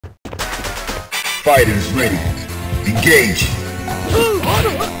Fighters ready. Engage.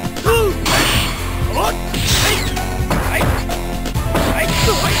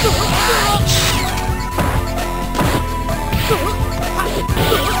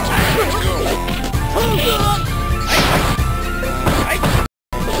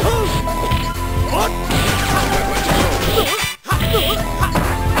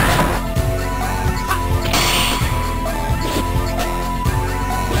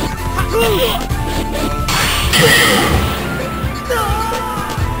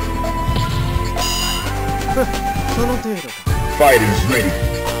 Fighters ready.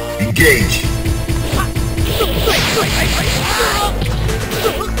 Engage. Let's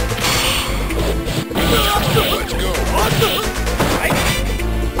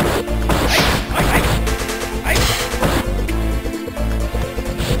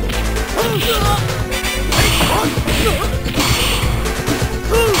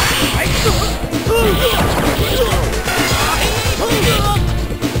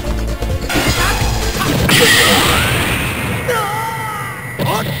go.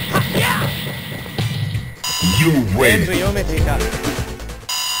 You win.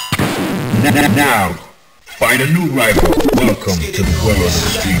 Now, find a new rival. Welcome to the world of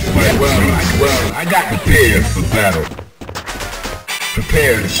Street Fighter. Well, I got prepared for battle.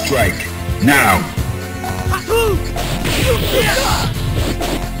 Prepare to strike. Now.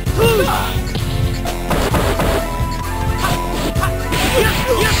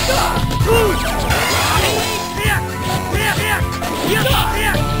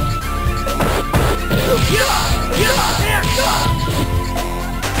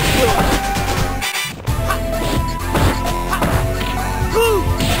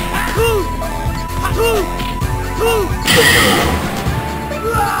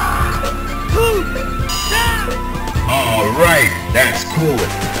 All right, that's cool.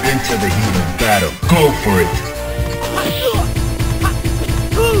 Into the heat of battle. Go for it.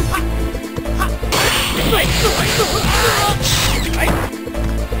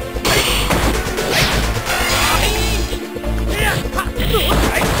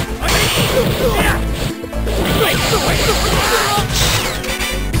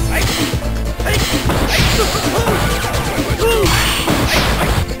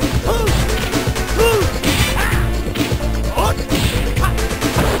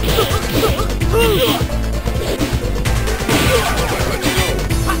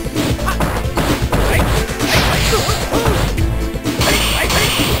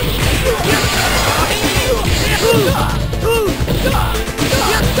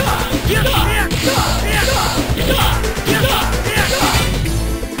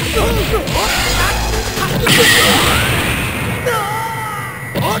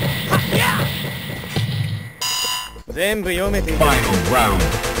 Final round.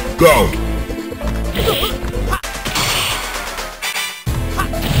 Go!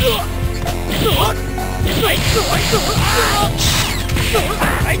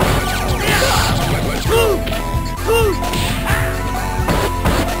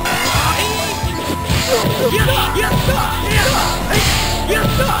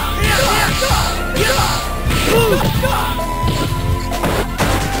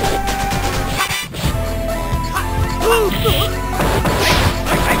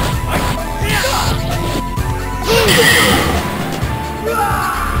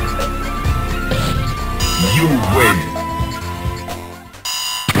 You win.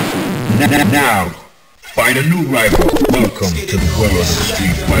 Now, find a new rival. Welcome to the world of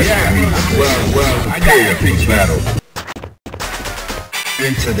Street Fighter. Well, I got a big battle.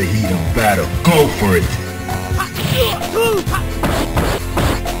 Into the heat of battle. Go for it.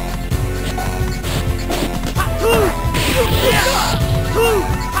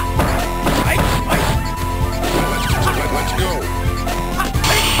 Let's go.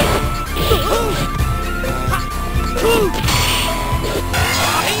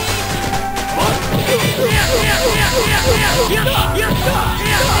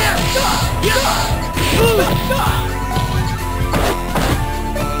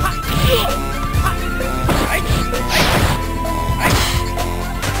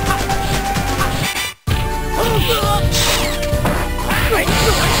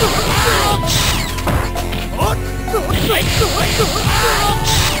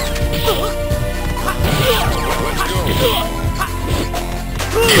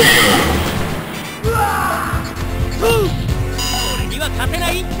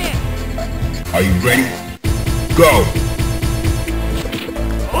 Are you ready? Go!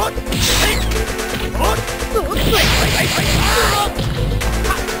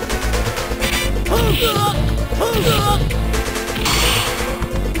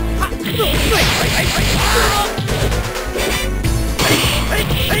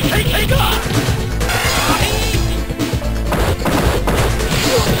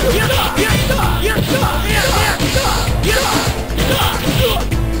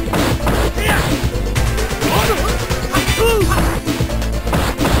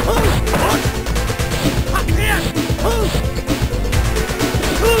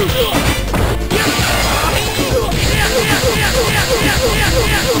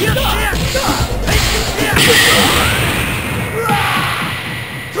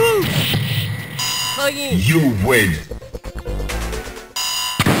 You win.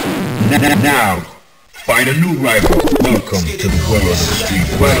 Now, find a new rival. Welcome to the world of the street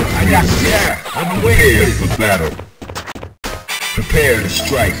fighter. I'm prepared for battle. Prepare to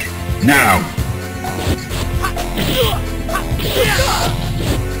strike. Now.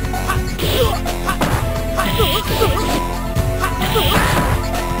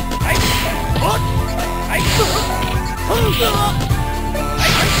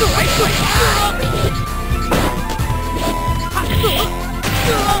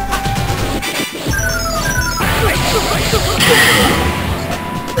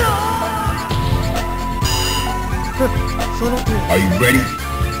 Are you ready?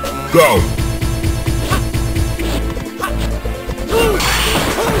 Go!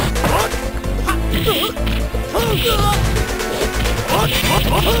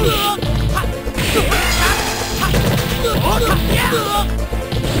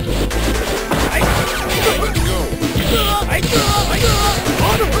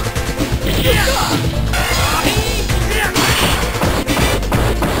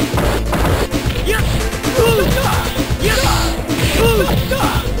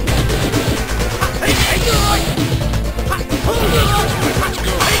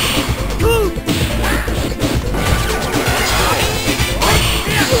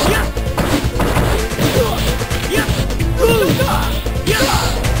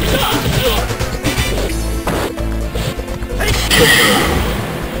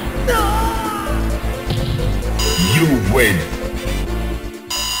 You win.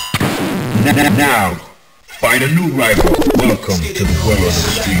 Now, find a new rival. Welcome to the world of the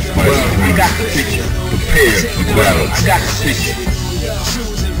street fighter. I got the picture. Prepare for battle. I got the picture.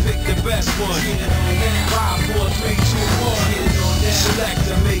 Choose and pick the best one. 5, 4, 3, 2, 1. Select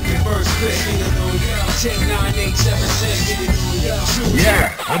and make it first pick. 10, 9, 8, 7, 6.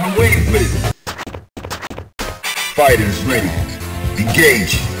 Yeah, I've been waiting for this. Fighters ready.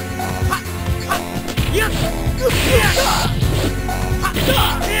 Engage.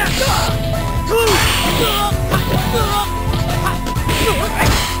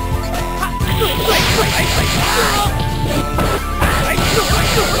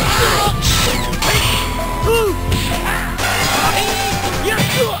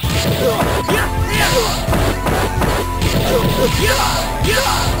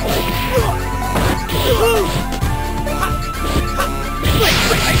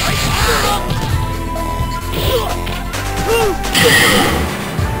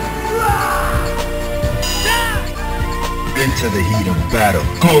 Into the heat of battle.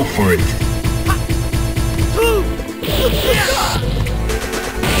 Go for it.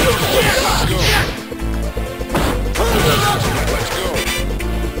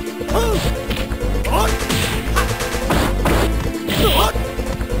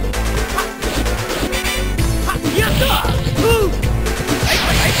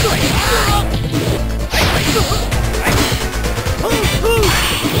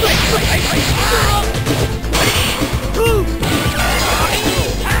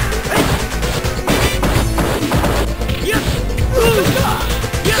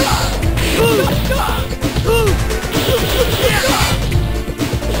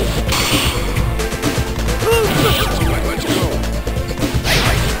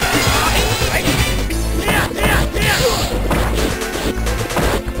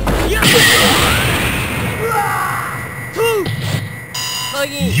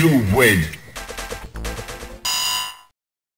 You win.